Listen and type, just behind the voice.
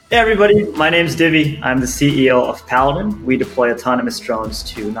Hey everybody, my name is Divy. I'm the CEO of Paladin. We deploy autonomous drones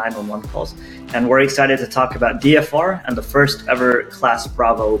to 911 calls, and we're excited to talk about DFR and the first ever Class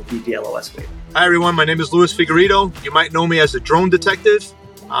Bravo BVLOS waiver. Hi everyone, my name is Luis Figueredo. You might know me as a drone detective.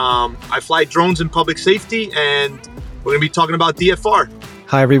 I fly drones in public safety, and we're going to be talking about DFR.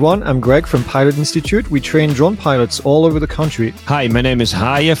 Hi everyone, I'm Greg from Pilot Institute. We train drone pilots all over the country. Hi, my name is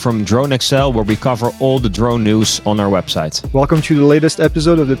Haye from PiXL, where we cover all the drone news on our website. Welcome to the latest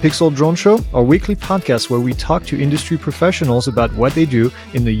episode of the PiXL Drone Show, our weekly podcast where we talk to industry professionals about what they do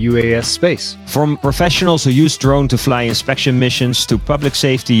in the UAS space. From professionals who use drone to fly inspection missions to public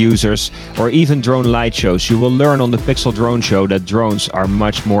safety users or even drone light shows, you will learn on the PiXL Drone Show that drones are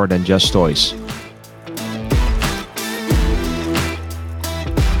much more than just toys.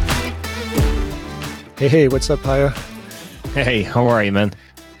 Hey, what's up, Haye? Hey, how are you, man?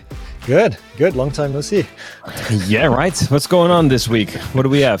 Good. Long time no see. Yeah, right. What's going on this week? What do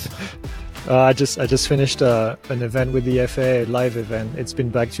we have? I just finished an event with the FAA, a live event. It's been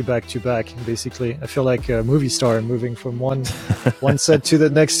back to back. Basically, I feel like a movie star moving from one set to the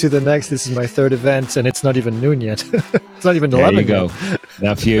next. This is my third event, and it's not even noon yet. It's not even 11. There you go.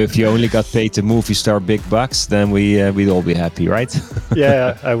 Now, if you only got paid to movie star big bucks, then we'd all be happy, right?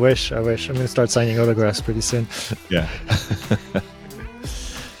 Yeah, I wish. I'm going to start signing autographs pretty soon. Yeah.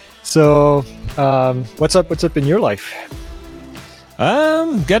 So, what's up in your life?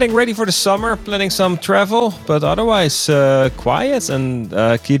 Getting ready for the summer, planning some travel, but otherwise quiet and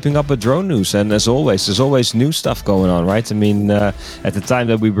keeping up with drone news. And as always, there's always new stuff going on, right? I mean, at the time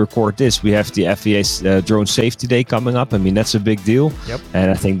that we record this, we have the FAA's Drone Safety Day coming up. I mean, that's a big deal. Yep.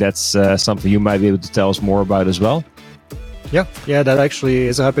 And I think that's something you might be able to tell us more about as well. Yeah, that actually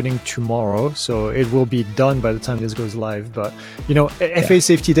is happening tomorrow, so it will be done by the time this goes live. But FAA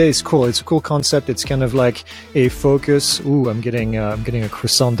Safety Day is cool. It's a cool concept. It's kind of like a focus. Ooh, I'm getting a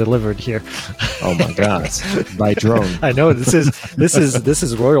croissant delivered here. Oh my God, by drone. I know this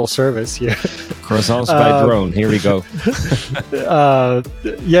is royal service here. Croissants by drone. Here we go.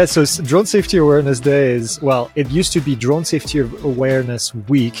 So Drone Safety Awareness Day it used to be Drone Safety Awareness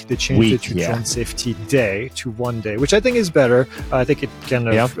Week. They changed it to Drone Safety Day to one day, which I think is better. I think it kind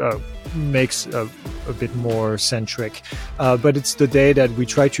of makes a bit more centric. But it's the day that we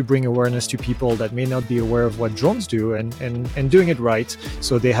try to bring awareness to people that may not be aware of what drones do and doing it right.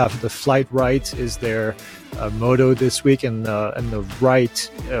 So they have the flight right is their motto this week, and the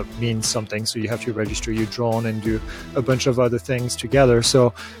right means something. So you have to register your drone and do a bunch of other things together.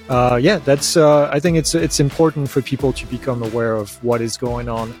 So that's I think it's important for people to become aware of what is going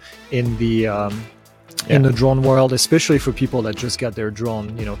on in the in the drone world, especially for people that just got their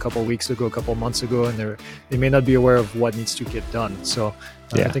drone, a couple weeks ago, a couple months ago, and they may not be aware of what needs to get done. So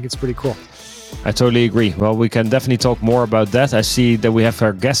I think it's pretty cool. I totally agree. Well, we can definitely talk more about that. I see that we have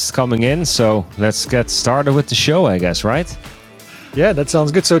our guests coming in, so let's get started with the show, I guess, right? Yeah, that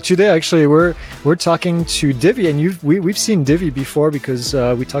sounds good. So today, actually, we're talking to Divy, and we've seen Divy before because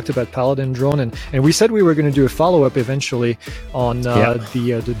we talked about Paladin drone, and we said we were going to do a follow-up eventually on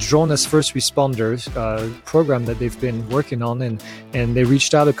the drone as first responders program that they've been working on, and they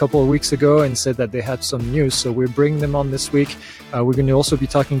reached out a couple of weeks ago and said that they had some news. So we're bringing them on this week. We're going to also be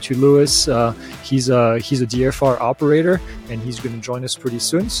talking to Luis. He's a DFR operator, and he's going to join us pretty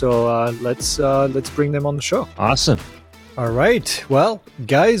soon. So let's bring them on the show. Awesome. All right. Well,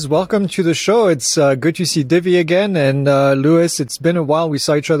 guys, welcome to the show. It's good to see Divy again. And Luis, it's been a while. We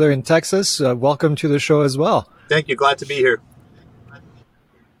saw each other in Texas. Welcome to the show as well. Thank you. Glad to be here.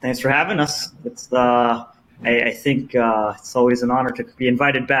 Thanks for having us. It's I think it's always an honor to be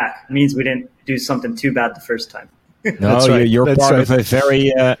invited back. It means we didn't do something too bad the first time. No, right. You're part of a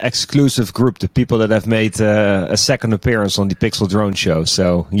very exclusive group, the people that have made a second appearance on the PiXL Drone Show.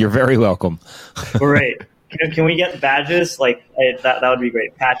 So you're very welcome. Great. Can we get badges? That would be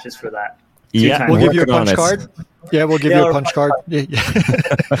great. Patches for that. Yeah, we'll give you a punch card. Yeah, we'll give you a punch card. Yeah.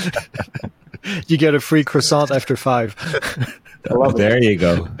 You get a free croissant after 5. There you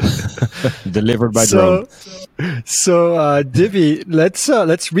go. Delivered by drone. So Divy, let's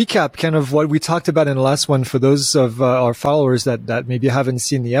recap kind of what we talked about in the last one for those of our followers that maybe haven't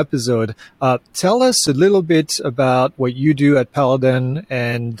seen the episode. Tell us a little bit about what you do at Paladin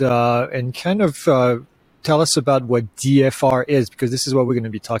and kind of tell us about what DFR is, because this is what we're going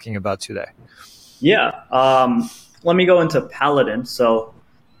to be talking about today. Yeah. Let me go into Paladin. So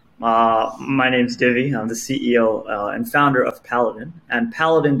my name's Divy. I'm the CEO and founder of Paladin. And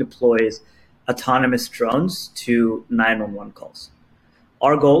Paladin deploys autonomous drones to 911 calls.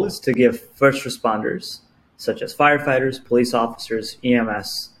 Our goal is to give first responders, such as firefighters, police officers,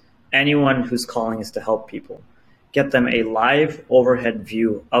 EMS, anyone whose calling is to help people, get them a live overhead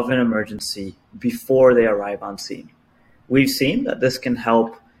view of an emergency before they arrive on scene. We've seen that this can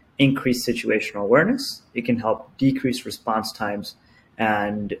help increase situational awareness, it can help decrease response times,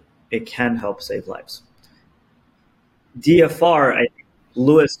 and it can help save lives. DFR, I think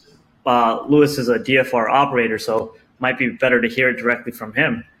Lewis is a DFR operator, so it might be better to hear it directly from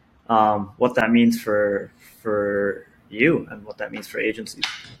him, what that means for you and what that means for agencies.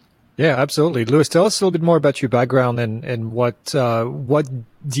 Yeah, absolutely. Lewis, tell us a little bit more about your background and what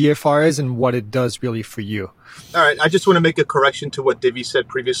DFR is and what it does really for you. All right. I just want to make a correction to what Divy said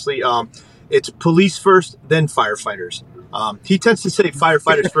previously. It's police first, then firefighters. He tends to say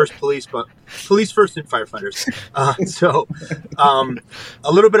firefighters first, police, but police first and firefighters.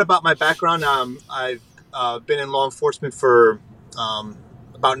 A little bit about my background. I've been in law enforcement for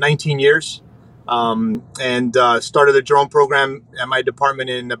about 19 years. And started the drone program at my department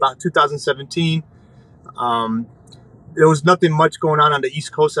in about 2017. There was nothing much going on the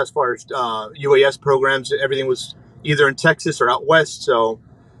East Coast as far as UAS programs. Everything was either in Texas or out west. So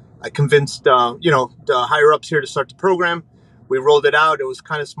I convinced the higher ups here to start the program. We rolled it out. It was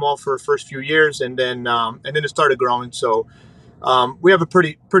kind of small for the first few years, and then it started growing. So we have a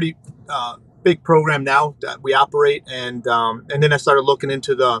pretty big program now that we operate, and then I started looking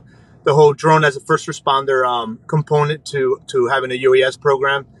into the whole drone as a first responder component to having a UAS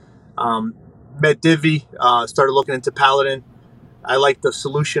program. Met Divy, started looking into Paladin. I like the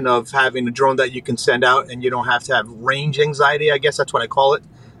solution of having a drone that you can send out and you don't have to have range anxiety. I guess that's what I call it.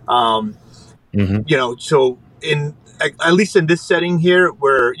 So at least in this setting here,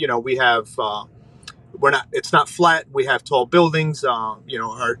 where we have it's not flat. We have tall buildings.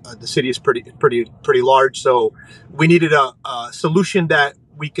 The city is pretty large. So we needed a solution that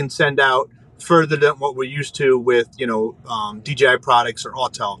we can send out further than what we're used to with, DJI products or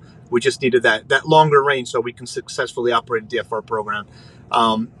Autel. We just needed that longer range so we can successfully operate a DFR program.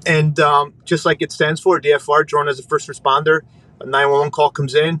 Just like it stands for, DFR, drone as a first responder, a 911 call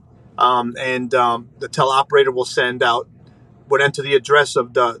comes in, and the teleoperator would enter the address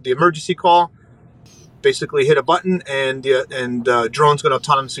of the emergency call, basically hit a button, and the drone's going to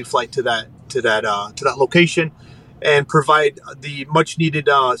autonomously flight to that location and provide the much needed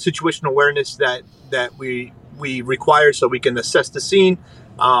situational awareness that we require so we can assess the scene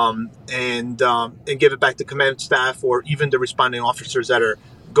and give it back to command staff or even the responding officers that are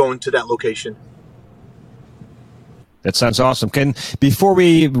going to that location. That sounds awesome. Before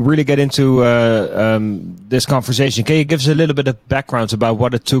we really get into this conversation, can you give us a little bit of background about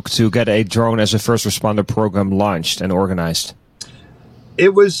what it took to get a drone as a first responder program launched and organized?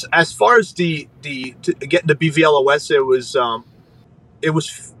 It was, as far as getting the BVLOS, it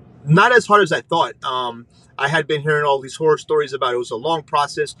was not as hard as I thought. I had been hearing all these horror stories about it. It was a long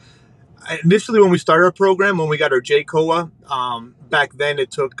process. Initially, when we started our program, when we got our JCOA, back then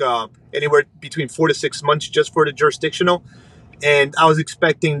it took anywhere between 4 to 6 months just for the jurisdictional. And I was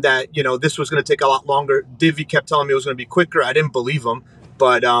expecting that, this was going to take a lot longer. Divy kept telling me it was going to be quicker. I didn't believe him.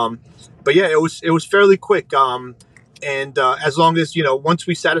 But yeah, it was fairly quick. And as long as, once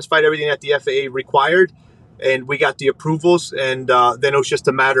we satisfied everything that the FAA required and we got the approvals, and then it was just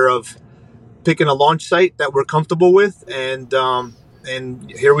a matter of picking a launch site that we're comfortable with.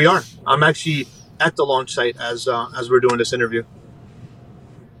 And here we are. I'm actually at the launch site as we're doing this interview.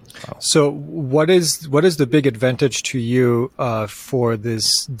 So what is the big advantage to you for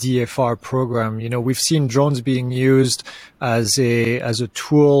this DFR program? We've seen drones being used as a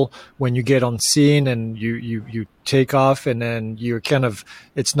tool when you get on scene and you take off, and then you're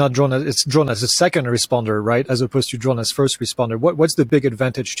it's drone as a second responder, right? As opposed to drone as first responder. What's the big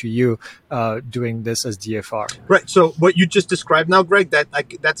advantage to you doing this as DFR? Right. So what you just described now, Greg,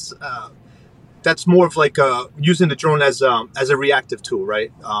 that's more of like using the drone as a reactive tool,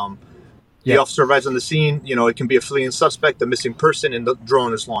 right? The officer arrives on the scene. It can be a fleeing suspect, a missing person, and the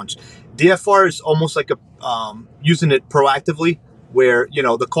drone is launched. DFR is almost like using it proactively, where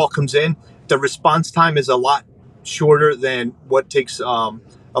the call comes in. The response time is a lot shorter than what takes a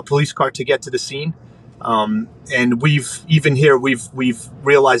police car to get to the scene. And we've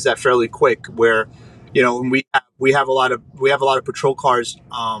realized that fairly quick, where we have a lot of patrol cars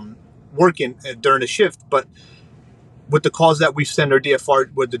working during a shift, but with the calls that we send our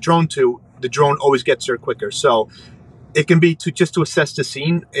DFR with the drone to, the drone always gets there quicker. So it can be to assess the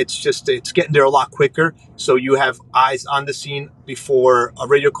scene. It's getting there a lot quicker. So you have eyes on the scene before a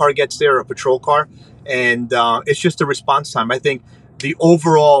radio car gets there, or a patrol car. And it's just the response time. I think the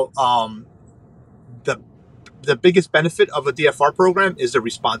overall, the biggest benefit of a DFR program is the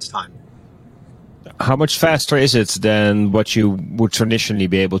response time. How much faster is it than what you would traditionally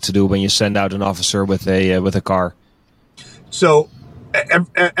be able to do when you send out an officer with a car? So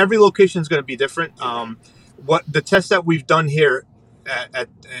every location is going to be different. What the test that we've done here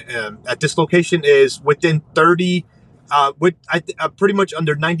at this location is within 30, pretty much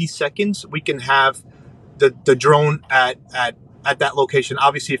under 90 seconds, we can have the drone at that location.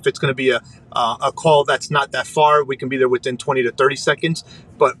 Obviously, if it's going to be a call that's not that far, we can be there within 20 to 30 seconds.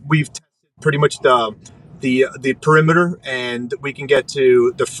 But we've tested pretty much the perimeter, and we can get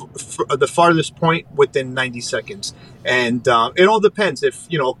to the farthest point within 90 seconds. And it all depends. If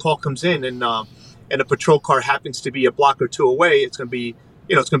a call comes in and a patrol car happens to be a block or two away, it's going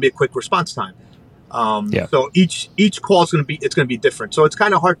to be a quick response time. So each call is going to be different. So it's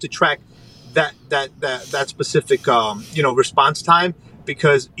kind of hard to track that specific response time,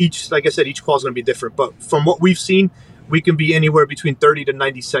 because like I said, each call is going to be different. But from what we've seen, we can be anywhere between 30 to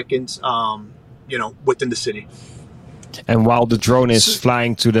 90 seconds within the city. And while the drone is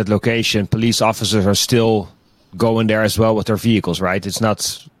flying to that location, police officers are still going there as well with their vehicles, right? It's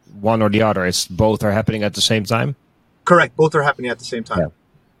not one or the other. It's both are happening at the same time? Correct. Both are happening at the same time. Yeah.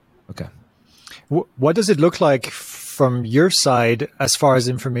 Okay. What does it look like from your side as far as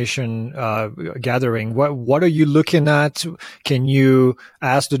information gathering? What are you looking at? Can you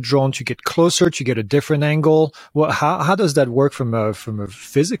ask the drone to get closer, to get a different angle? How does that work from a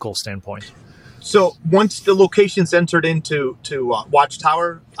physical standpoint? So once the location's entered into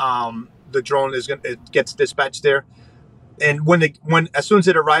Watchtower, the drone it gets dispatched there, and as soon as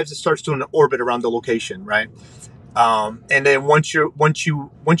it arrives, it starts doing an orbit around the location, right? And then once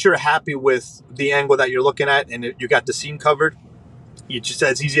you're happy with the angle that you're looking at and you got the scene covered, you just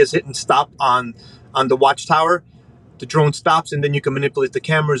as easy as hitting stop on the Watchtower. The drone stops, and then you can manipulate the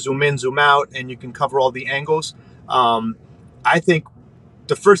camera, zoom in, zoom out, and you can cover all the angles. I think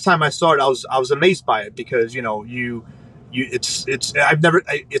the first time I saw it, I was amazed by it, because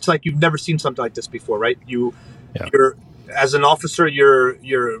it's like you've never seen something like this before, right? You're as an officer, you're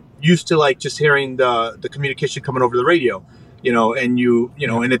used to like just hearing the communication coming over the radio, and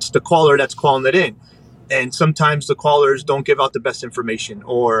and it's the caller that's calling it in. And sometimes the callers don't give out the best information,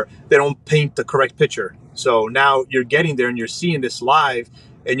 or they don't paint the correct picture. So now you're getting there and you're seeing this live,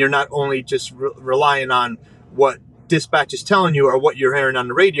 and you're not only just relying on what dispatch is telling you or what you're hearing on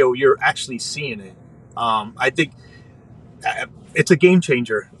the radio, you're actually seeing it. I think it's a game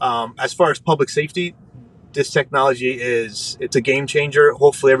changer. As far as public safety, this technology it's a game changer.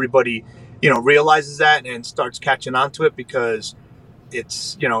 Hopefully everybody, realizes that and starts catching on to it, because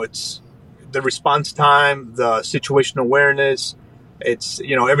it's the response time, the situational awareness,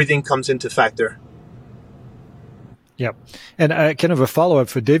 everything comes into factor. Yeah. And kind of a follow-up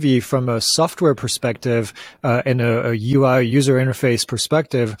for Divy from a software perspective and a UI user interface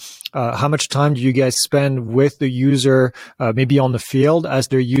perspective. How much time do you guys spend with the user, maybe on the field as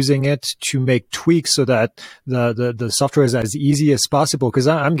they're using it, to make tweaks so that the software is as easy as possible? Because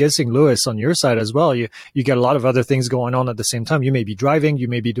I'm guessing, Lewis, on your side as well, you get a lot of other things going on at the same time. You may be driving, you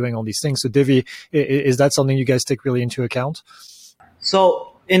may be doing all these things. So Divy, is that something you guys take really into account?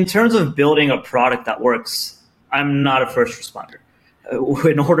 So in terms of building a product that works, I'm not a first responder.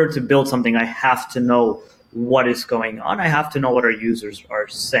 In order to build something, I have to know what is going on. I have to know what our users are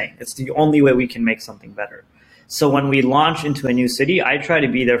saying. It's the only way we can make something better. So when we launch into a new city, I try to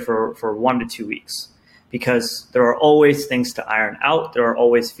be there for 1 to 2 weeks, because there are always things to iron out. There are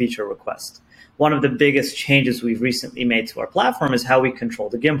always feature requests. One of the biggest changes we've recently made to our platform is how we control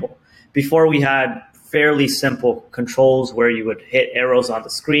the gimbal. Before, we had fairly simple controls where you would hit arrows on the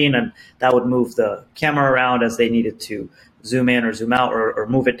screen and that would move the camera around as they needed to zoom in or zoom out, or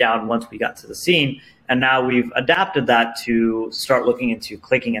move it down once we got to the scene. And now we've adapted that to start looking into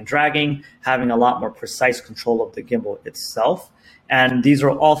clicking and dragging, having a lot more precise control of the gimbal itself. And these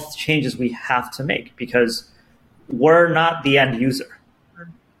are all changes we have to make, because we're not the end user.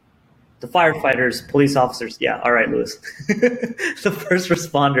 The firefighters, police officers, yeah, all right, Lewis. The first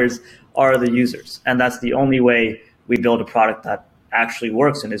responders are the users, and that's the only way we build a product that actually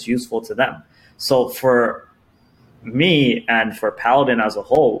works and is useful to them. So for me and for Paladin as a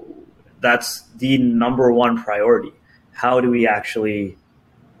whole, that's the number one priority. How do we actually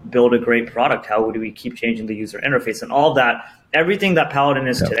build a great product? How do we keep changing the user interface? And all of that, everything that Paladin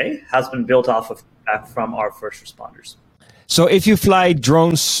is today has been built off of feedback from our first responders. So if you fly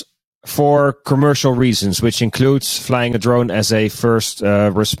drones for commercial reasons, which includes flying a drone as a first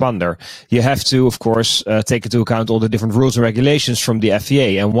responder, you have to, of course, take into account all the different rules and regulations from the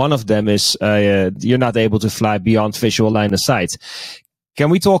FAA. And one of them is you're not able to fly beyond visual line of sight.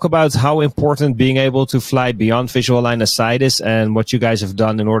 Can we talk about how important being able to fly beyond visual line of sight is, and what you guys have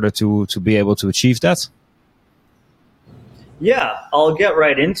done in order to be able to achieve that? Yeah, I'll get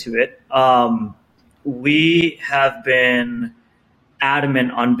right into it. we have been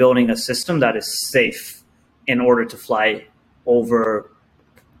adamant on building a system that is safe in order to fly over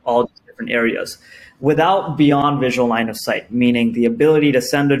all these different areas without beyond visual line of sight, meaning the ability to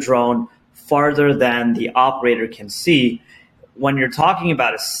send a drone farther than the operator can see. When you're talking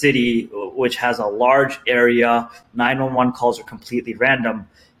about a city which has a large area, 911 calls are completely random.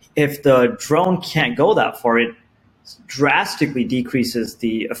 If the drone can't go that far, it drastically decreases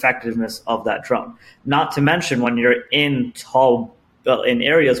the effectiveness of that drone. Not to mention when you're in in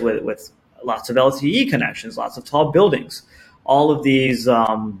areas with lots of LTE connections, lots of tall buildings, all of these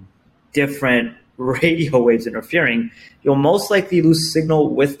different radio waves interfering, you'll most likely lose signal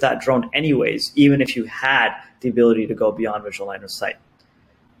with that drone anyways, even if you had the ability to go beyond visual line of sight.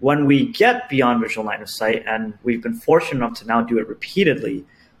 When we get beyond visual line of sight, and we've been fortunate enough to now do it repeatedly,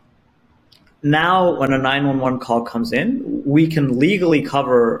 now when a 911 call comes in, we can legally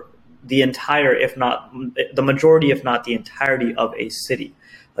cover the entire, if not the majority, if not the entirety of a city.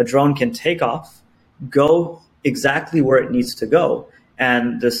 A drone can take off, go exactly where it needs to go.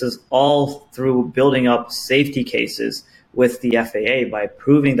 And this is all through building up safety cases with the FAA by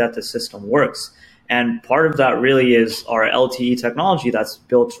proving that the system works. And part of that really is our LTE technology that's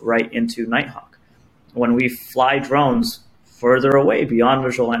built right into Nighthawk. When we fly drones further away beyond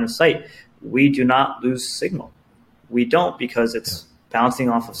visual line of sight, we do not lose signal. We don't, because it's bouncing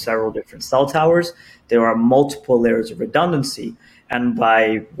off of several different cell towers. There are multiple layers of redundancy. And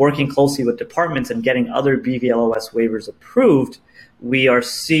by working closely with departments and getting other BVLOS waivers approved, we are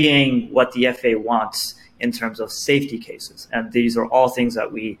seeing what the FAA wants in terms of safety cases. And these are all things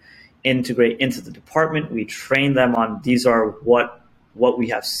that we integrate into the department. We train them on, these are what we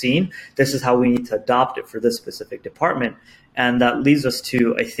have seen. This is how we need to adopt it for this specific department. And that leads us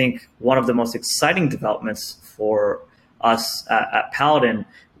to, I think, one of the most exciting developments for us at Paladin.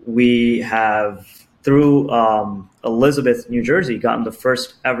 We have, through Elizabeth, New Jersey, gotten the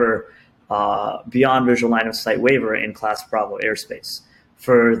first ever beyond visual line of sight waiver in Class Bravo airspace.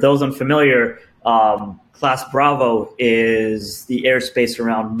 For those unfamiliar, Class Bravo is the airspace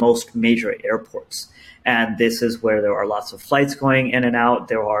around most major airports. And this is where there are lots of flights going in and out.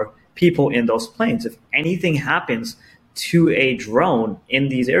 There are people in those planes. If anything happens to a drone in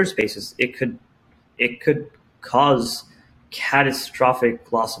these airspaces, it could cause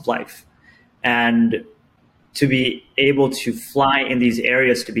catastrophic loss of life. And to be able to fly in these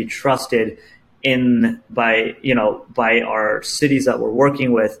areas, to be trusted by our cities that we're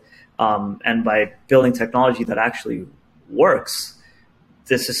working with, and by building technology that actually works,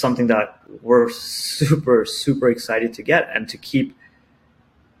 this is something that we're super, super excited to get and to keep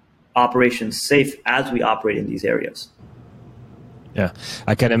operations safe as we operate in these areas. Yeah,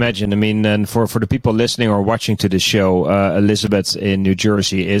 I can imagine. I mean, and for the people listening or watching to the show, Elizabeth in New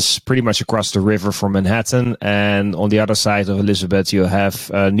Jersey is pretty much across the river from Manhattan. And on the other side of Elizabeth, you have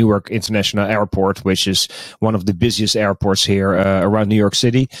Newark International Airport, which is one of the busiest airports here around New York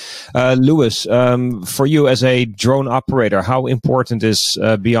City. Lewis, for you as a drone operator, how important is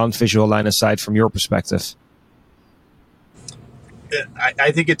beyond visual line of sight from your perspective?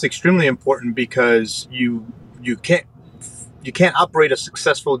 I think it's extremely important because you can't operate a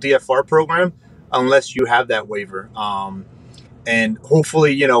successful DFR program unless you have that waiver. And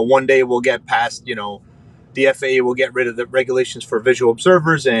hopefully, one day we'll get past, the FAA will get rid of the regulations for visual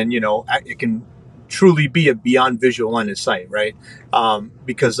observers, and, it can truly be a beyond visual line of sight, right?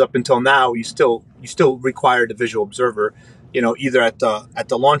 Because up until now, you still require the visual observer, either at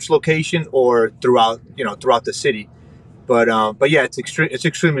the launch location or throughout the city. But yeah, it's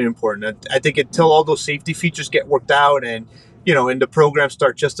extremely important. I think until all those safety features get worked out and the programs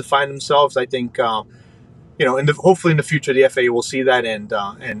start justifying themselves, I think hopefully in the future the FAA will see that, and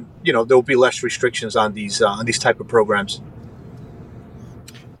there'll be less restrictions on these type of programs.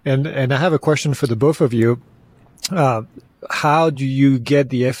 And I have a question for the both of you. How do you get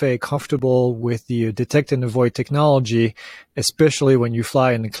the FAA comfortable with the detect and avoid technology, especially when you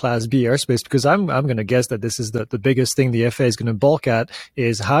fly in the Class B airspace? Because I'm going to guess that this is the biggest thing the FAA is going to balk at,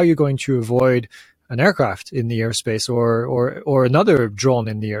 is how you're going to avoid an aircraft in the airspace or another drone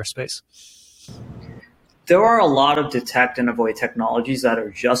in the airspace. There are a lot of detect and avoid technologies that are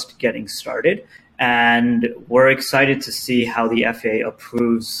just getting started, and we're excited to see how the FAA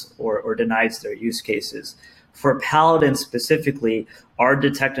approves or denies their use cases. For Paladin specifically, our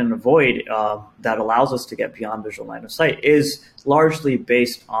detect and avoid that allows us to get beyond visual line of sight is largely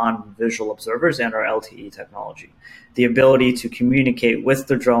based on visual observers and our LTE technology. The ability to communicate with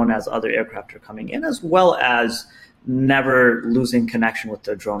the drone as other aircraft are coming in, as well as never losing connection with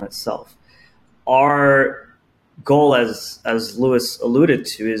the drone itself. Our goal, as Lewis alluded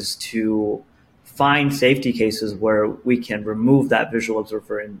to, is to find safety cases where we can remove that visual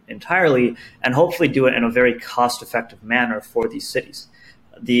observer entirely and hopefully do it in a very cost-effective manner for these cities.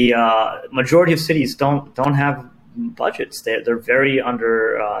 The majority of cities don't have budgets. They're very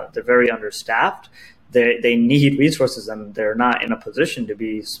understaffed. They need resources, and they're not in a position to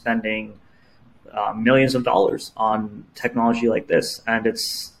be spending millions of dollars on technology like this. And it's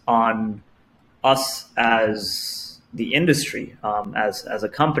on us as the industry, as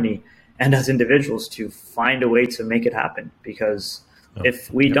a company, and as individuals to find a way to make it happen. Because if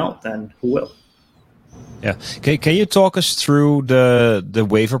we don't, then who will? Yeah. Can you talk us through the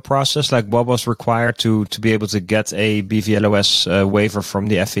waiver process? Like, what was required to be able to get a BVLOS waiver from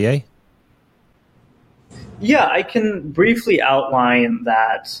the FAA? Yeah, I can briefly outline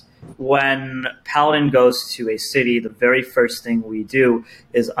that. When Paladin goes to a city, the very first thing we do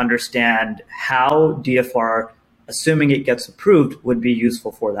is understand how DFR, assuming it gets approved, would be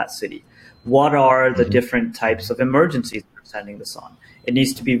useful for that city. What are the different types of emergencies we're sending this on? It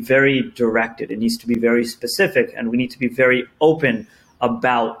needs to be very directed. It needs to be very specific, and we need to be very open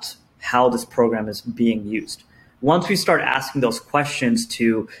about how this program is being used. Once we start asking those questions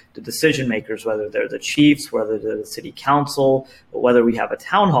to the decision makers, whether they're the chiefs, whether they're the city council, or whether we have a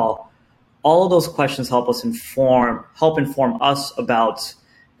town hall, all of those questions help inform us about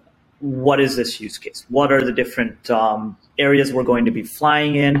what is this use case? What are the different areas we're going to be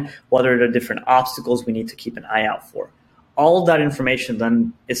flying in? What are the different obstacles we need to keep an eye out for? All of that information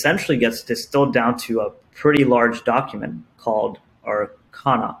then essentially gets distilled down to a pretty large document called our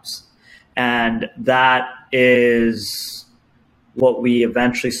ConOps. And that is what we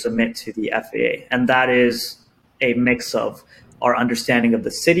eventually submit to the FAA. And that is a mix of our understanding of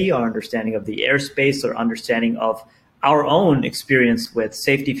the city, our understanding of the airspace, our understanding of our own experience with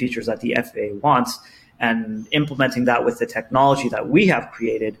safety features that the FAA wants, and implementing that with the technology that we have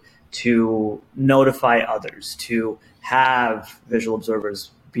created to notify others, to have visual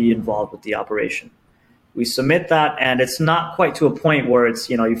observers be involved with the operation. We submit that, and it's not quite to a point where it's,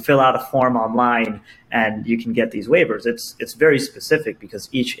 you fill out a form online and you can get these waivers. It's very specific because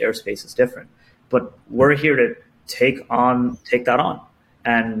each airspace is different. But we're here to take that on.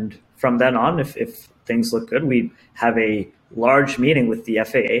 And from then on, if things look good, we have a large meeting with the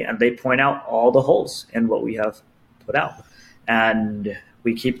FAA, and they point out all the holes in what we have put out. And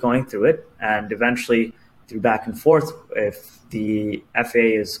we keep going through it, and eventually, through back and forth, if the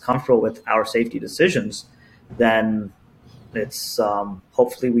FAA is comfortable with our safety decisions, then it's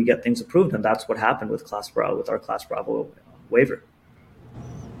hopefully we get things approved, and that's what happened with our Class Bravo waiver.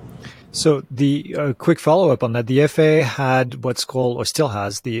 So the quick follow-up on that, the FAA had what's called, or still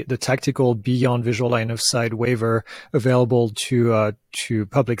has, the tactical beyond visual line of sight waiver available to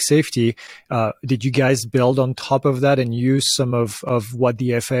public safety. Did you guys build on top of that and use some of what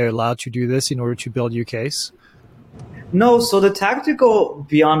the FAA allowed to do this in order to build your case? No, so the tactical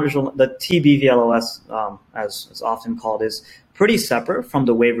beyond visual, the TBVLOS, as often called, is pretty separate from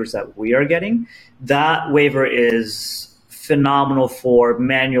the waivers that we are getting. That waiver is phenomenal for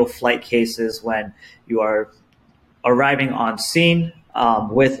manual flight cases when you are arriving on scene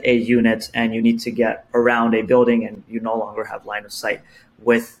with a unit and you need to get around a building and you no longer have line of sight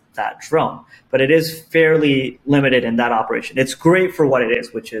with that drone. But it is fairly limited in that operation. It's great for what it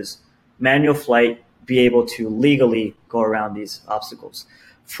is, which is manual flight, be able to legally go around these obstacles.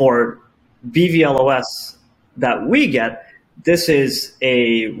 For BVLOS that we get, this is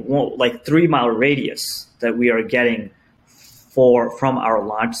a 3-mile radius that we are getting from our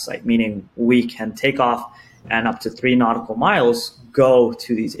launch site, meaning we can take off and up to 3 nautical miles go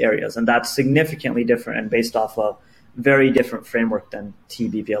to these areas. And that's significantly different and based off a very different framework than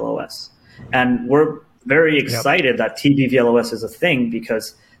TBVLOS. And we're very excited that TBVLOS is a thing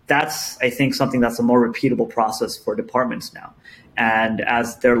because that's, I think, something that's a more repeatable process for departments now. And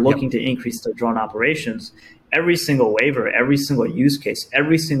as they're looking to increase their drone operations, every single waiver, every single use case,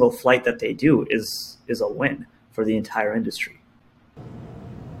 every single flight that they do is a win for the entire industry.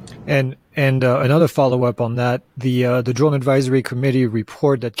 And another follow-up on that, the Drone Advisory Committee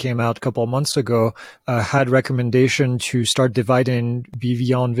report that came out a couple of months ago had recommendation to start dividing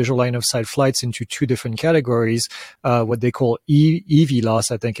beyond visual line of sight flights into 2 different categories, what they call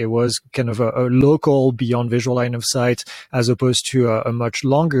EVLOS. I think it was kind of a local beyond visual line of sight as opposed to a much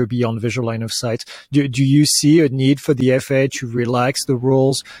longer beyond visual line of sight. Do you see a need for the FAA to relax the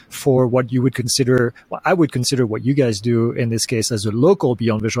rules for what you would consider, well, I would consider what you guys do in this case as a local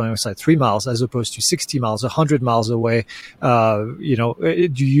beyond visual line of sight, 3 miles as opposed to 60 miles, 100 miles away? Do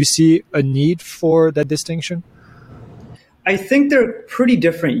you see a need for that distinction? I think they're pretty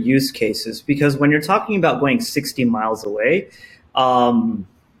different use cases because when you're talking about going 60 miles away,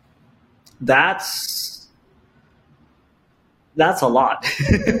 that's a lot,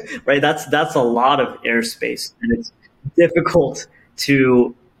 right? That's a lot of airspace, and it's difficult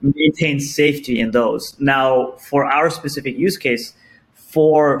to maintain safety in those. Now, for our specific use case,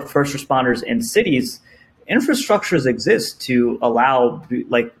 for first responders in cities, infrastructures exist to allow,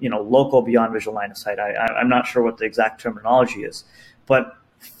 like, local beyond visual line of sight. I'm not sure what the exact terminology is, but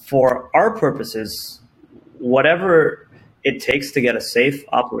for our purposes, whatever it takes to get a safe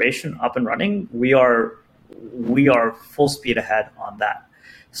operation up and running, we are full speed ahead on that.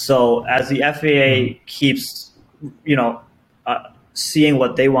 So as the FAA keeps, seeing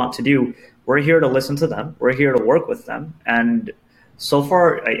what they want to do, we're here to listen to them. We're here to work with them. And so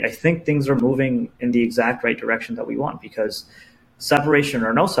far, I think things are moving in the exact right direction that we want, because separation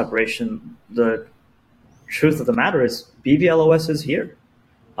or no separation, the truth of the matter is BVLOS is here.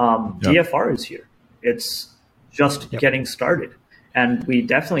 DFR is here. It's just getting started. And we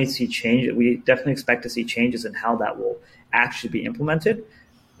definitely see change. We definitely expect to see changes in how that will actually be implemented.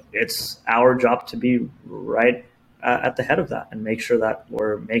 It's our job to be right at the head of that and make sure that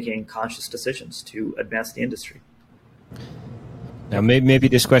we're making conscious decisions to advance the industry. Now, maybe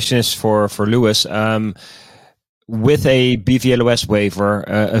this question is for Lewis. With a BVLOS waiver,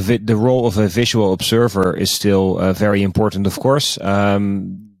 the role of a visual observer is still very important, of course.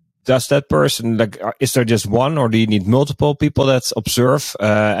 Does that person, is there just one, or do you need multiple people that observe?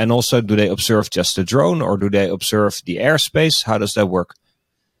 And also, do they observe just the drone, or do they observe the airspace? How does that work?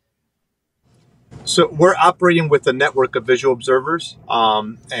 So we're operating with a network of visual observers,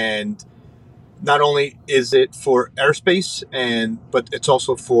 and not only is it for airspace, but it's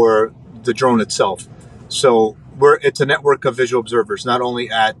also for the drone itself. So it's a network of visual observers, not only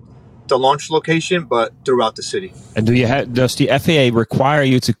at the launch location, but throughout the city. And does the FAA require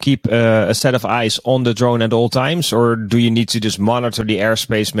you to keep a set of eyes on the drone at all times, or do you need to just monitor the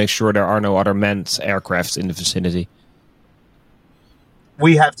airspace, make sure there are no other manned aircraft in the vicinity?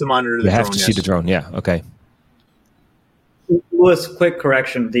 We have to monitor the drone. You have to see the drone, yeah, okay. Lewis, quick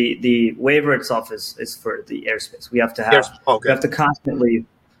correction. The waiver itself is for the airspace. We have to have we have to constantly,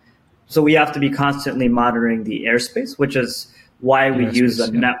 so we have to be constantly monitoring the airspace, which is why we use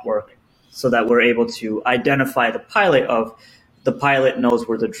a network, so that we're able to identify the pilot knows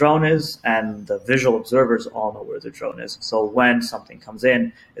where the drone is, and the visual observers all know where the drone is. So when something comes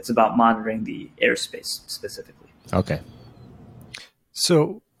in, it's about monitoring the airspace specifically. Okay.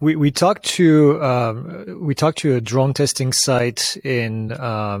 So we talked to a drone testing site in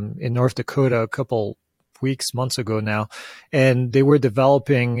North Dakota a couple months ago now, and they were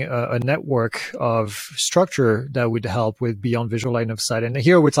developing a network of structure that would help with beyond visual line of sight. And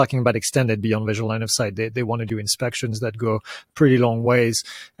here we're talking about extended beyond visual line of sight. They want to do inspections that go pretty long ways,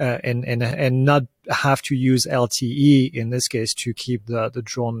 and not have to use LTE in this case to keep the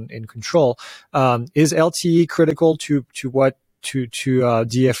drone in control. Is LTE critical to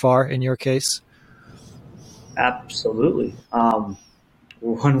DFR in your case? Absolutely.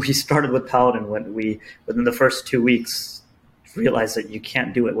 When we started with Paladin, within the first 2 weeks, realized that you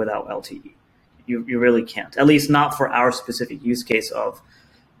can't do it without LTE. You really can't. At least not for our specific use case of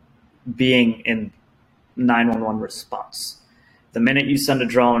being in 911 response. The minute you send a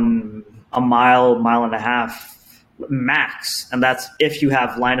drone a mile and a half max, and that's if you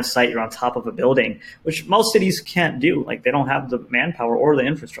have line of sight, you're on top of a building, which most cities can't do. Like, they don't have the manpower or the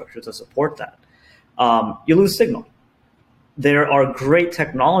infrastructure to support that. You lose signal. There are great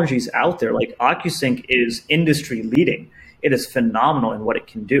technologies out there, like OcuSync is industry leading. It is phenomenal in what it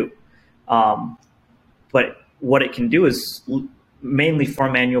can do. But what it can do is mainly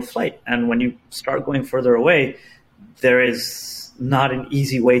for manual flight. And when you start going further away, there is not an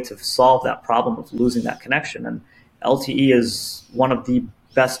easy way to solve that problem of losing that connection. And LTE is one of the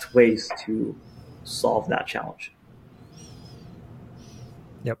best ways to solve that challenge.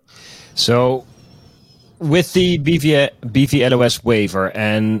 Yep. So with the BVLOS waiver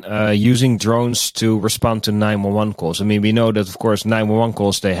and using drones to respond to 911 calls, I mean, we know that, of course, 911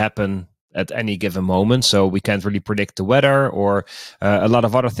 calls, they happen at any given moment, so we can't really predict the weather or a lot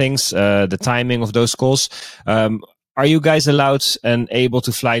of other things, the timing of those calls. Are you guys allowed and able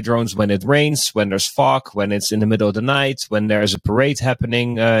to fly drones when it rains, when there's fog, when it's in the middle of the night, when there's a parade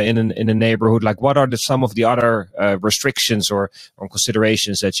happening in a neighborhood? Like, what are some of the other restrictions or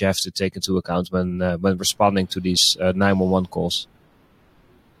considerations that you have to take into account when responding to these 911 calls?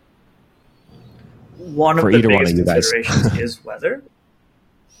 One of the biggest considerations is weather.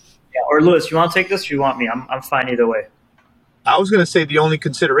 Yeah, or Lewis, you want to take this or you want me? I'm fine either way. I was going to say the only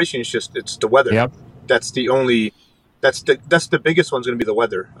consideration is it's the weather. Yep. That's the biggest one's going to be the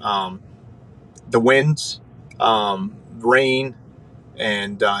weather. The winds, rain,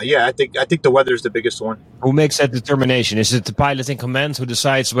 And I think the weather is the biggest one. Who makes that determination? Is it the pilot in command who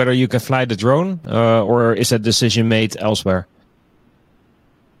decides whether you can fly the drone, or is that decision made elsewhere?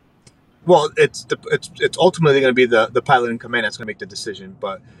 Well, it's ultimately going to be the pilot in command that's going to make the decision.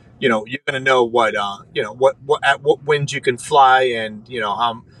 But you're going to know what at what winds you can fly, and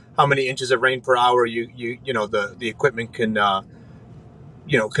how many inches of rain per hour the equipment can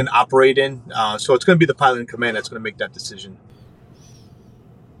can operate in. So it's going to be the pilot in command that's going to make that decision.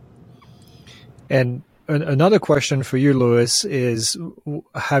 And another question for you, Lewis, is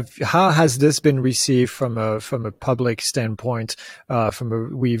how has this been received from a public standpoint?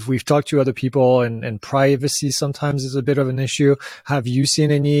 We've talked to other people, and privacy sometimes is a bit of an issue. Have you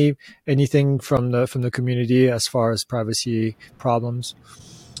seen anything from the community as far as privacy problems?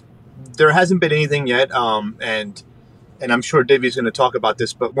 There hasn't been anything yet, and I'm sure Divy's going to talk about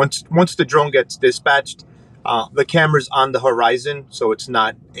this. But once the drone gets dispatched, the camera's on the horizon, so it's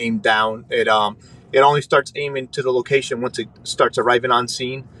not aimed down. It only starts aiming to the location once it starts arriving on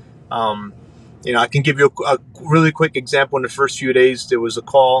scene. I can give you a really quick example. In the first few days, there was a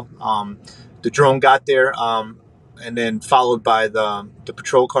call. The drone got there, and then followed by the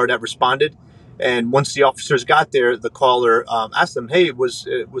patrol car that responded. And once the officers got there, the caller asked them, "Hey, was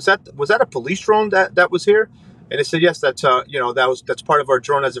that a police drone that was here?" And they said, "Yes, that's that's part of our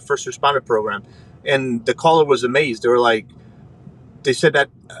drone as a first responder program." And the caller was amazed. They said that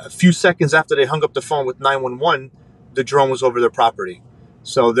a few seconds after they hung up the phone with 911, the drone was over their property.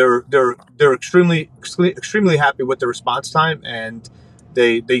 So they're extremely happy with the response time, and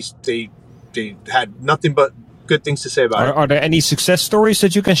they had nothing but good things to say about it. Are there any success stories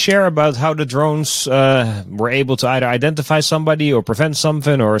that you can share about how the drones were able to either identify somebody or prevent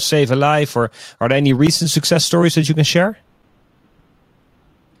something or save a life? Or are there any recent success stories that you can share?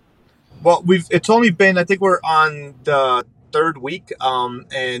 Well, it's only been, I think we're on the third week,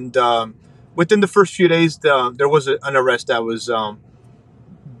 and within the first few days, there was an arrest that was,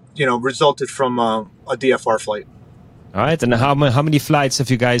 resulted from a DFR flight. All right, and how many flights have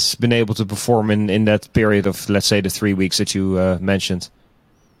you guys been able to perform in that period of, let's say, the 3 weeks that you mentioned?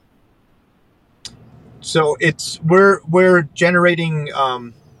 So we're generating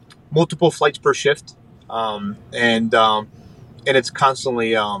multiple flights per shift, and it's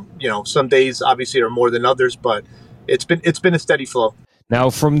constantly, some days obviously are more than others, but it's been a steady flow. Now,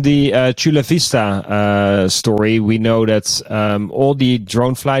 from the Chula Vista story, we know that all the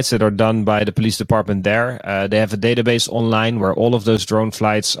drone flights that are done by the police department there, they have a database online where all of those drone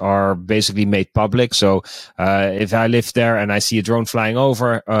flights are basically made public. So if I live there and I see a drone flying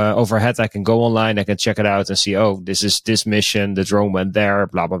overhead, I can go online, I can check it out and see, oh, this is this mission, the drone went there,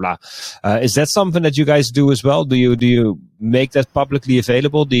 blah, blah, blah. Is that something that you guys do as well? Do you make that publicly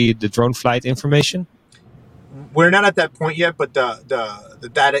available, the drone flight information? We're not at that point yet, but the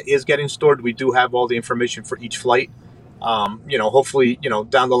data is getting stored. We do have all the information for each flight. Hopefully,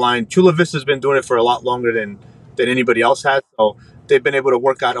 down the line, Chula Vista has been doing it for a lot longer than anybody else has. So they've been able to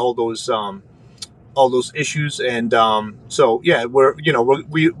work out all those issues. And we're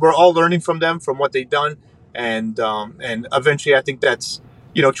all learning from them, from what they've done. And eventually, I think that's,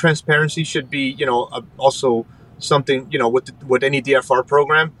 transparency should be, also something, with any DFR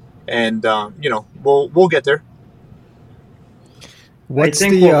program. And, we'll get there. What's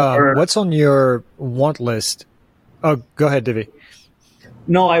on your want list? Oh, go ahead, Divy.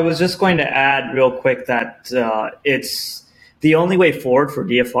 No, I was just going to add real quick that it's the only way forward for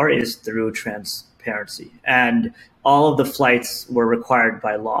DFR is through transparency. And all of the flights were required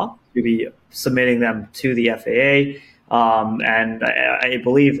by law to be submitting them to the FAA. And I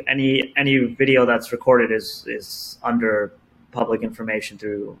believe any video that's recorded is under public information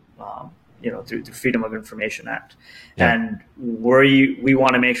through through the Freedom of Information Act. Yeah. And we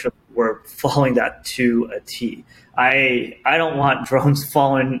want to make sure we're following that to a T. I don't want drones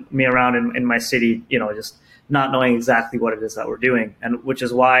following me around in my city, just not knowing exactly what it is that we're doing. And which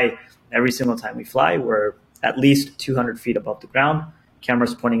is why every single time we fly, we're at least 200 feet above the ground,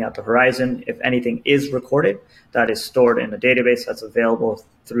 cameras pointing at the horizon. If anything is recorded, that is stored in a database that's available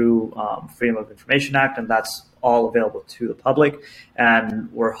through Freedom of Information Act, and that's all available to the public.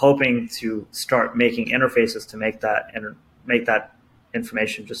 And we're hoping to start making interfaces to make that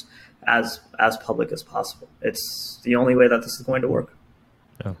information just as public as possible. It's the only way that this is going to work.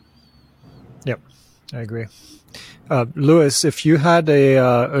 Yeah. Yep, I agree. Lewis, if you had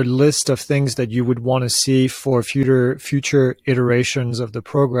a list of things that you would want to see for future iterations of the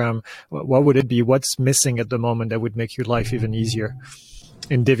program, what would it be? What's missing at the moment that would make your life even easier?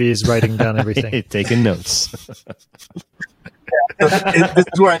 And Divy is writing down everything. Taking notes. This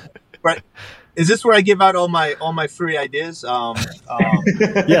is where Is this where I give out all my free ideas?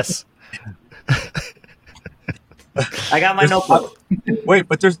 Yes. I got my notebook. Wait,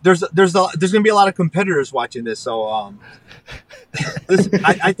 but there's going to be a lot of competitors watching this, so listen,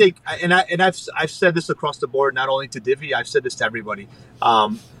 I think, and I've said this across the board, not only to Divy, I've said this to everybody. I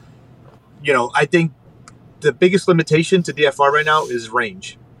think the biggest limitation to DFR right now is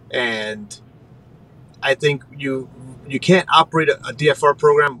range, and I think you can't operate a DFR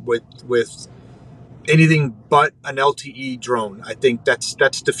program with anything but an LTE drone. I think that's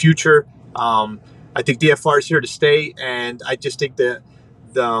the future. I think DFR is here to stay, and I just think the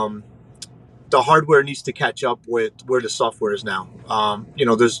hardware needs to catch up with where the software is now.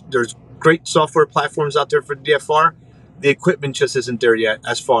 There's great software platforms out there for DFR. The equipment just isn't there yet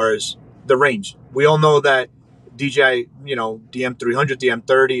as far as the range. We all know that DJI, the M300, the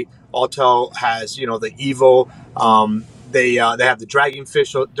M30, Autel has, the Evo. They have the Dragonfish.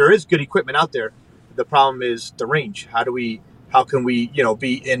 So there is good equipment out there. The problem is the range. How can we,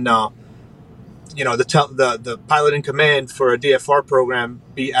 be in, the pilot in command for a DFR program,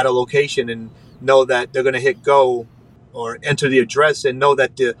 be at a location and know that they're going to hit go or enter the address and know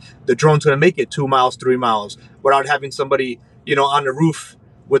that the drone's going to make it 2 miles, 3 miles without having somebody, on the roof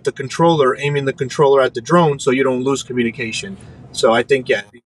with the controller, aiming the controller at the drone so you don't lose communication. So I think,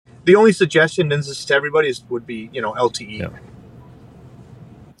 the only suggestion, and this is to everybody, would be, LTE. Yeah.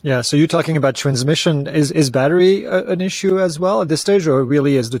 Yeah, so you're talking about transmission. Is battery an issue as well at this stage, or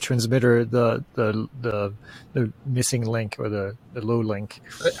really is the transmitter the missing link or the low link?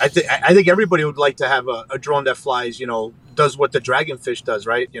 I think everybody would like to have a drone that flies, does what the Dragonfish does,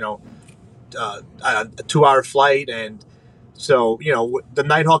 right? A 2-hour flight, and so the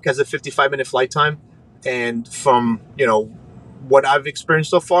Nighthawk has a 55-minute flight time, and from what I've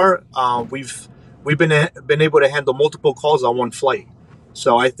experienced so far, we've been able to handle multiple calls on one flight.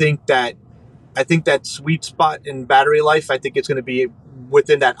 So I think that sweet spot in battery life, I think it's going to be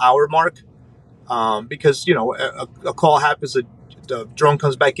within that hour mark, because a call happens, the drone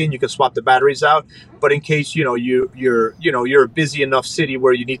comes back in, you can swap the batteries out. But in case you're a busy enough city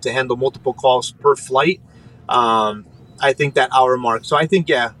where you need to handle multiple calls per flight, I think that hour mark. So I think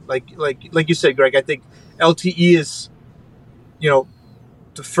like you said, Greg, I think LTE is the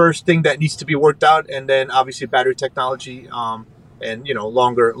first thing that needs to be worked out, and then obviously battery technology. And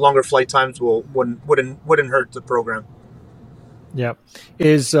longer flight times wouldn't hurt the program. Yeah,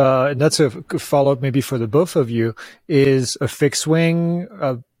 and that's a follow up maybe for the both of you. Is a fixed wing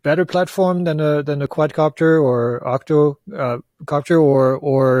a better platform than a quadcopter or octocopter,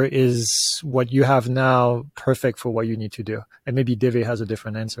 or is what you have now perfect for what you need to do? And maybe Divy has a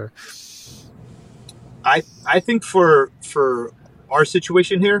different answer. I think for our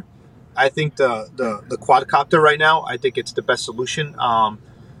situation here, I think the quadcopter right now, I think it's the best solution. I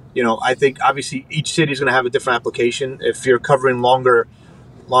think obviously each city is going to have a different application. If you're covering longer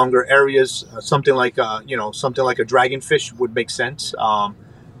areas, something like a Dragonfish would make sense,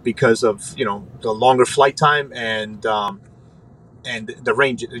 because of the longer flight time and the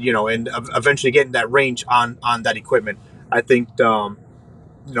range, and eventually getting that range on that equipment. I think a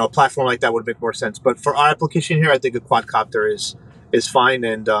platform like that would make more sense. But for our application here, I think a quadcopter is fine,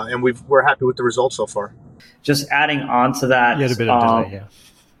 and we're happy with the results so far. Just adding on to that, you had a bit of delay,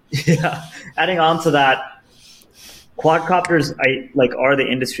 yeah. Adding on to that, quadcopters are the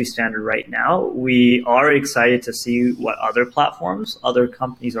industry standard right now. We are excited to see what other platforms, other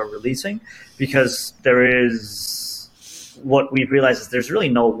companies are releasing, because what we've realized is there's really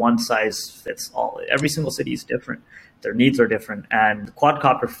no one size fits all. Every single city is different. Their needs are different, and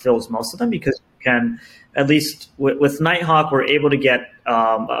quadcopter fills most of them, because you can, at least with Nighthawk, we're able to get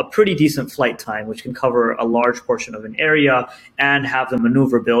a pretty decent flight time, which can cover a large portion of an area and have the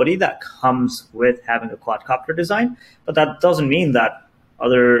maneuverability that comes with having a quadcopter design. But that doesn't mean that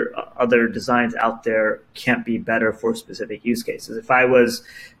other designs out there can't be better for specific use cases. If I was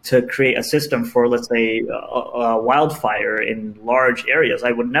to create a system for, let's say, a wildfire in large areas,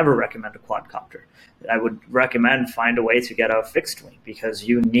 I would never recommend a quadcopter. I would recommend find a way to get a fixed wing, because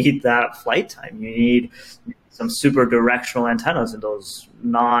you need that flight time. You need some super directional antennas in those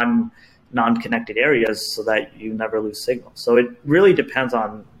non-connected areas so that you never lose signal. So it really depends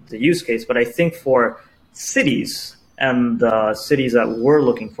on the use case. But I think for cities, and the cities that we're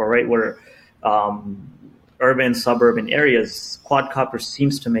looking for, right, where urban, suburban areas, quadcopter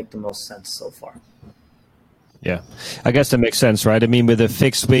seems to make the most sense so far. Yeah, I guess that makes sense, right? I mean, with a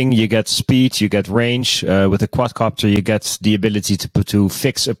fixed wing, you get speed, you get range. With a quadcopter, you get the ability to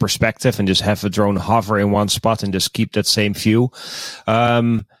fix a perspective and just have a drone hover in one spot and just keep that same view.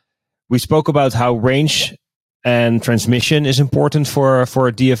 We spoke about how range and transmission is important for a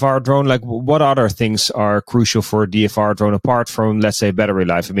DFR drone. Like, what other things are crucial for a DFR drone apart from, let's say, battery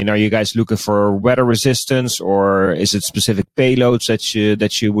life? I mean, are you guys looking for weather resistance, or is it specific payloads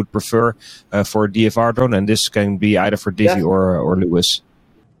that you would prefer for a DFR drone? And this can be either for Divy or Lewis.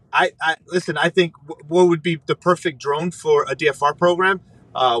 I listen. I think what would be the perfect drone for a DFR program?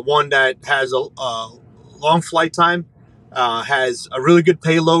 One that has a long flight time, has a really good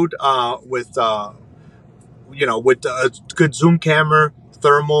payload with a good zoom camera,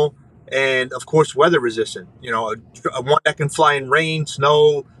 thermal, and of course weather resistant. A one that can fly in rain,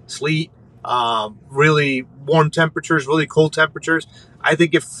 snow, sleet, really warm temperatures, really cold temperatures. I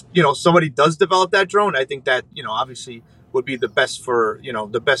think if somebody does develop that drone, I think that obviously would be the best for an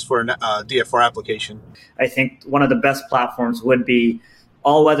DFR application. I think one of the best platforms would be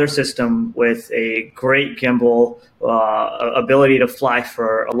all-weather system with a great gimbal, ability to fly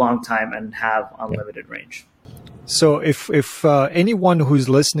for a long time and have unlimited range. So if anyone who's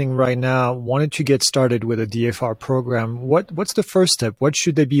listening right now wanted to get started with a DFR program, what's the first step? What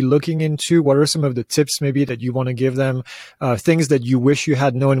should they be looking into? What are some of the tips maybe that you want to give them? Things that you wish you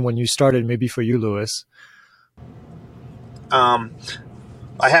had known when you started, maybe for you, Lewis? I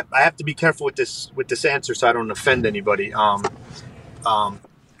have to be careful with this answer so I don't offend anybody. I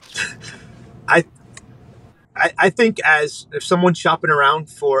think if someone's shopping around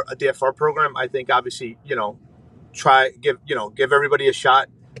for a DFR program, I think obviously give everybody a shot.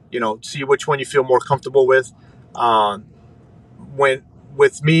 See which one you feel more comfortable with.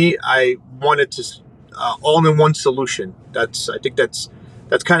 With me, I wanted to all-in-one solution. I think that's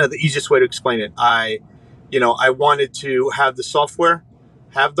kind of the easiest way to explain it. I wanted to have the software,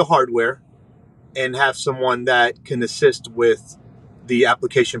 have the hardware, and have someone that can assist with the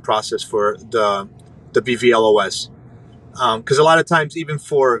application process for the BVLOS. Because a lot of times, even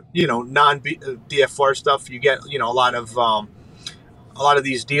for non-DFR stuff, you get a lot of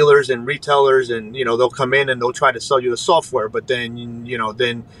these dealers and retailers, and they'll come in and they'll try to sell you the software, but then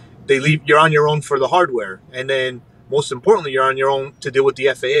then they leave. You're on your own for the hardware, and then most importantly, you're on your own to deal with the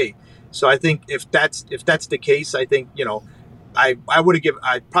FAA. So I think if that's the case, I think I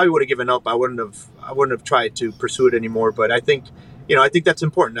probably would have given up. I wouldn't have tried to pursue it anymore. But I think that's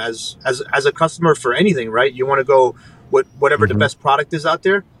important as a customer for anything, right? You want to go with whatever the best product is out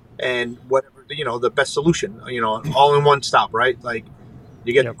there, and whatever the best solution. All in one stop, right? Like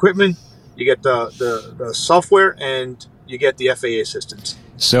you get equipment, you get the software, and you get the FAA assistance.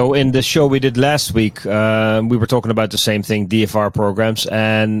 So in the show we did last week, we were talking about the same thing, DFR programs,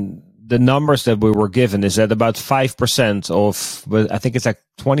 and the numbers that we were given is that about 5% of, I think it's like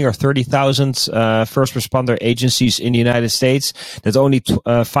 20 or 30,000 first responder agencies in the United States, that only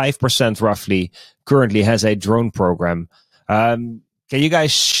 5% roughly currently has a drone program. Can you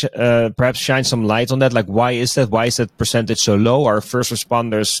guys perhaps shine some light on that? Like, why is that? Why is that percentage so low? Are first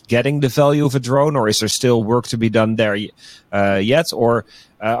responders getting the value of a drone, or is there still work to be done there yet? Or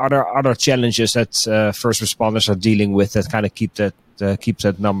are there other challenges that first responders are dealing with that kind of keeps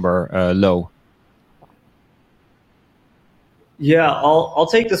that number low? Yeah, I'll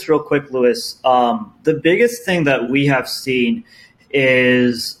take this real quick, Lewis. The biggest thing that we have seen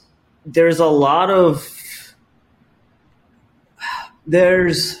is there's a lot of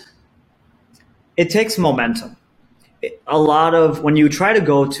it takes momentum. A lot of when you try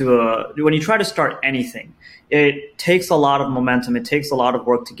to start anything, it takes a lot of momentum. It takes a lot of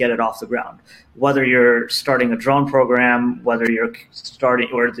work to get it off the ground. Whether you're starting a drone program, whether you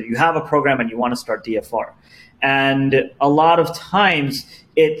have a program and you want to start DFR. And a lot of times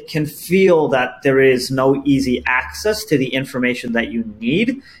it can feel that there is no easy access to the information that you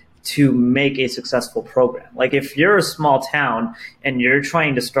need to make a successful program. Like if you're a small town and you're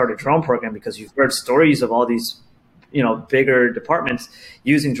trying to start a drone program because you've heard stories of all these bigger departments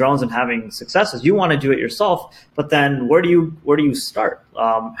using drones and having successes, you want to do it yourself, but then where do you start?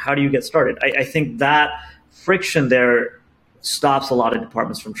 How do you get started? I think that friction there stops a lot of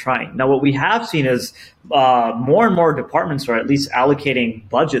departments from trying. Now, what we have seen is more and more departments are at least allocating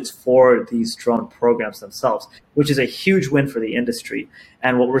budgets for these drone programs themselves, which is a huge win for the industry.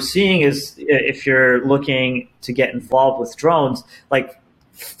 And what we're seeing is if you're looking to get involved with drones, like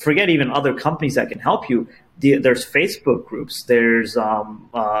forget even other companies that can help you. There's Facebook groups, there's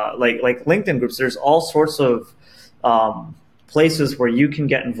like LinkedIn groups, there's all sorts of places where you can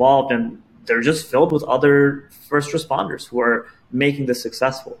get involved, and they're just filled with other first responders who are making this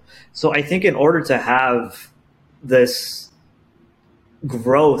successful. So I think in order to have this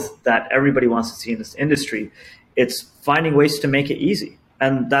growth that everybody wants to see in this industry, it's finding ways to make it easy.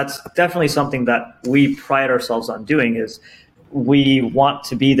 And that's definitely something that we pride ourselves on doing, is we want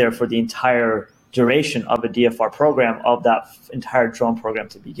to be there for the entire duration of a DFR program, of that entire drone program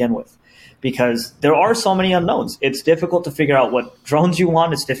to begin with. Because there are so many unknowns. It's difficult to figure out what drones you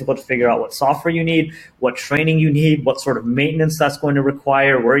want. It's difficult to figure out what software you need, what training you need, what sort of maintenance that's going to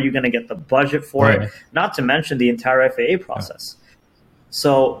require, where are you going to get the budget for it, not to mention the entire FAA process.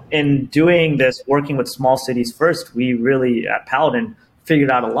 So in doing this, working with small cities first, we really, at Paladin, figured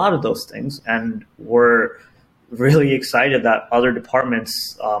out a lot of those things, and we're really excited that other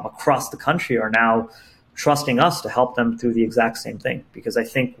departments across the country are now trusting us to help them through the exact same thing. Because I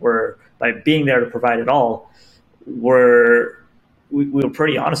think by being there to provide it all, we were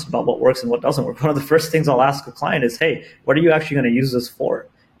pretty honest about what works and what doesn't work. One of the first things I'll ask a client is, hey, what are you actually going to use this for?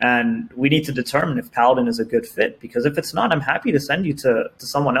 And we need to determine if Paladin is a good fit, because if it's not, I'm happy to send you to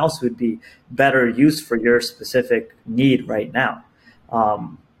someone else who would be better used for your specific need right now.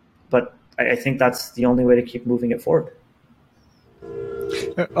 But I think that's the only way to keep moving it forward.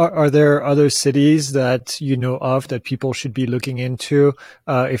 Are there other cities that you know of that people should be looking into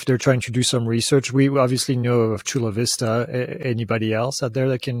if they're trying to do some research? We obviously know of Chula Vista. Anybody else out there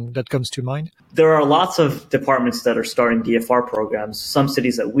that comes to mind? There are lots of departments that are starting DFR programs. Some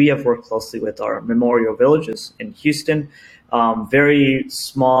cities that we have worked closely with are Memorial Villages in Houston, very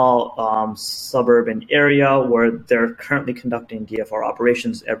small suburban area where they're currently conducting DFR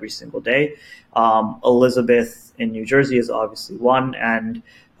operations every single day. Elizabeth in New Jersey is obviously one, and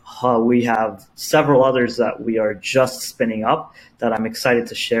we have several others that we are just spinning up that I'm excited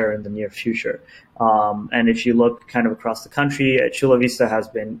to share in the near future. And if you look kind of across the country, Chula Vista has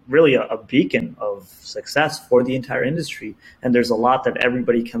been really a beacon of success for the entire industry, and there's a lot that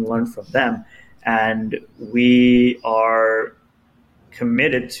everybody can learn from them. And we are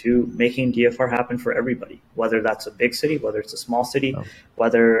committed to making DFR happen for everybody, whether that's a big city, whether it's a small city,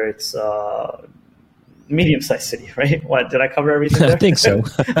 whether it's a medium-sized city, right? What, did I cover everything there? I think so.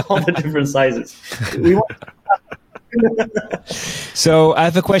 All the different sizes. We want So I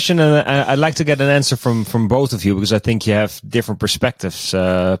have a question, and I'd like to get an answer from both of you, because I think you have different perspectives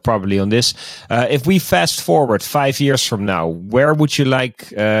probably on this. If we fast forward 5 years from now, where would you like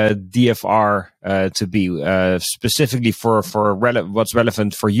DFR to be, specifically for what's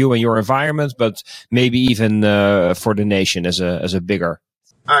relevant for you and your environment, but maybe even for the nation as a bigger?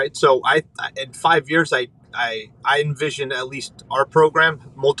 All right. So in 5 years, I envision at least our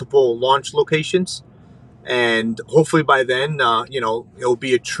program, multiple launch locations. And hopefully by then, it'll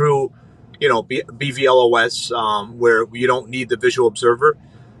be a true, BVLOS, where you don't need the visual observer.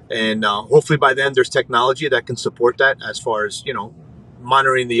 And hopefully by then there's technology that can support that as far as,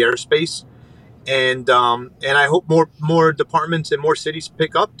 monitoring the airspace. And I hope more departments and more cities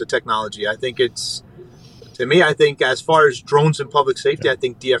pick up the technology. I think I think as far as drones and public safety, I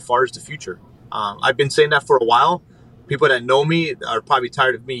think DFR is the future. I've been saying that for a while. People that know me are probably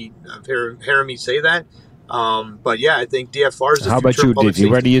tired of hearing me say that. But yeah, I think DFR is the future. How about you, Divy?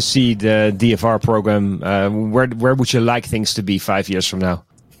 Where do you see the DFR program? Where would you like things to be 5 years from now?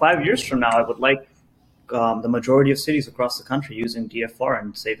 5 years from now, I would like the majority of cities across the country using DFR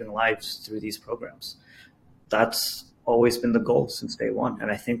and saving lives through these programs. That's always been the goal since day one,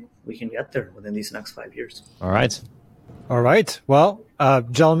 and I think we can get there within these next 5 years. All right. Well,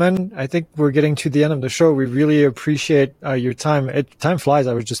 gentlemen, I think we're getting to the end of the show. We really appreciate your time. Time flies.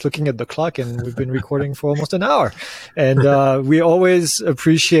 I was just looking at the clock, and we've been recording for almost an hour. And we always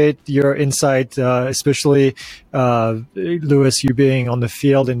appreciate your insight, especially Louis, you being on the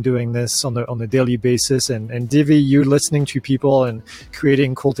field and doing this on a daily basis, and Divy, you listening to people and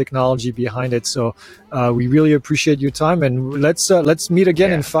creating cool technology behind it. So we really appreciate your time, and let's meet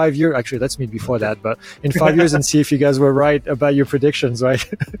again in 5 years. Actually, let's meet before that, but in 5 years and see if you guys were right about your predictions, right?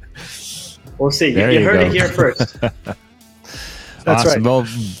 We'll see. You heard it here first. That's awesome. right. Well,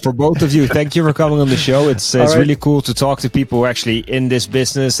 for both of you, thank you for coming on the show. It's really cool to talk to people who are actually in this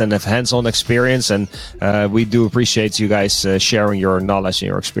business and have hands-on experience. And we do appreciate you guys sharing your knowledge and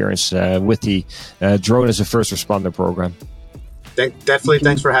your experience with the Drone as a First Responder program. Definitely.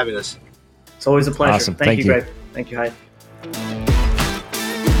 Thanks for having us. It's always a pleasure. Awesome. Thank you, Greg. Thank you, Hyde.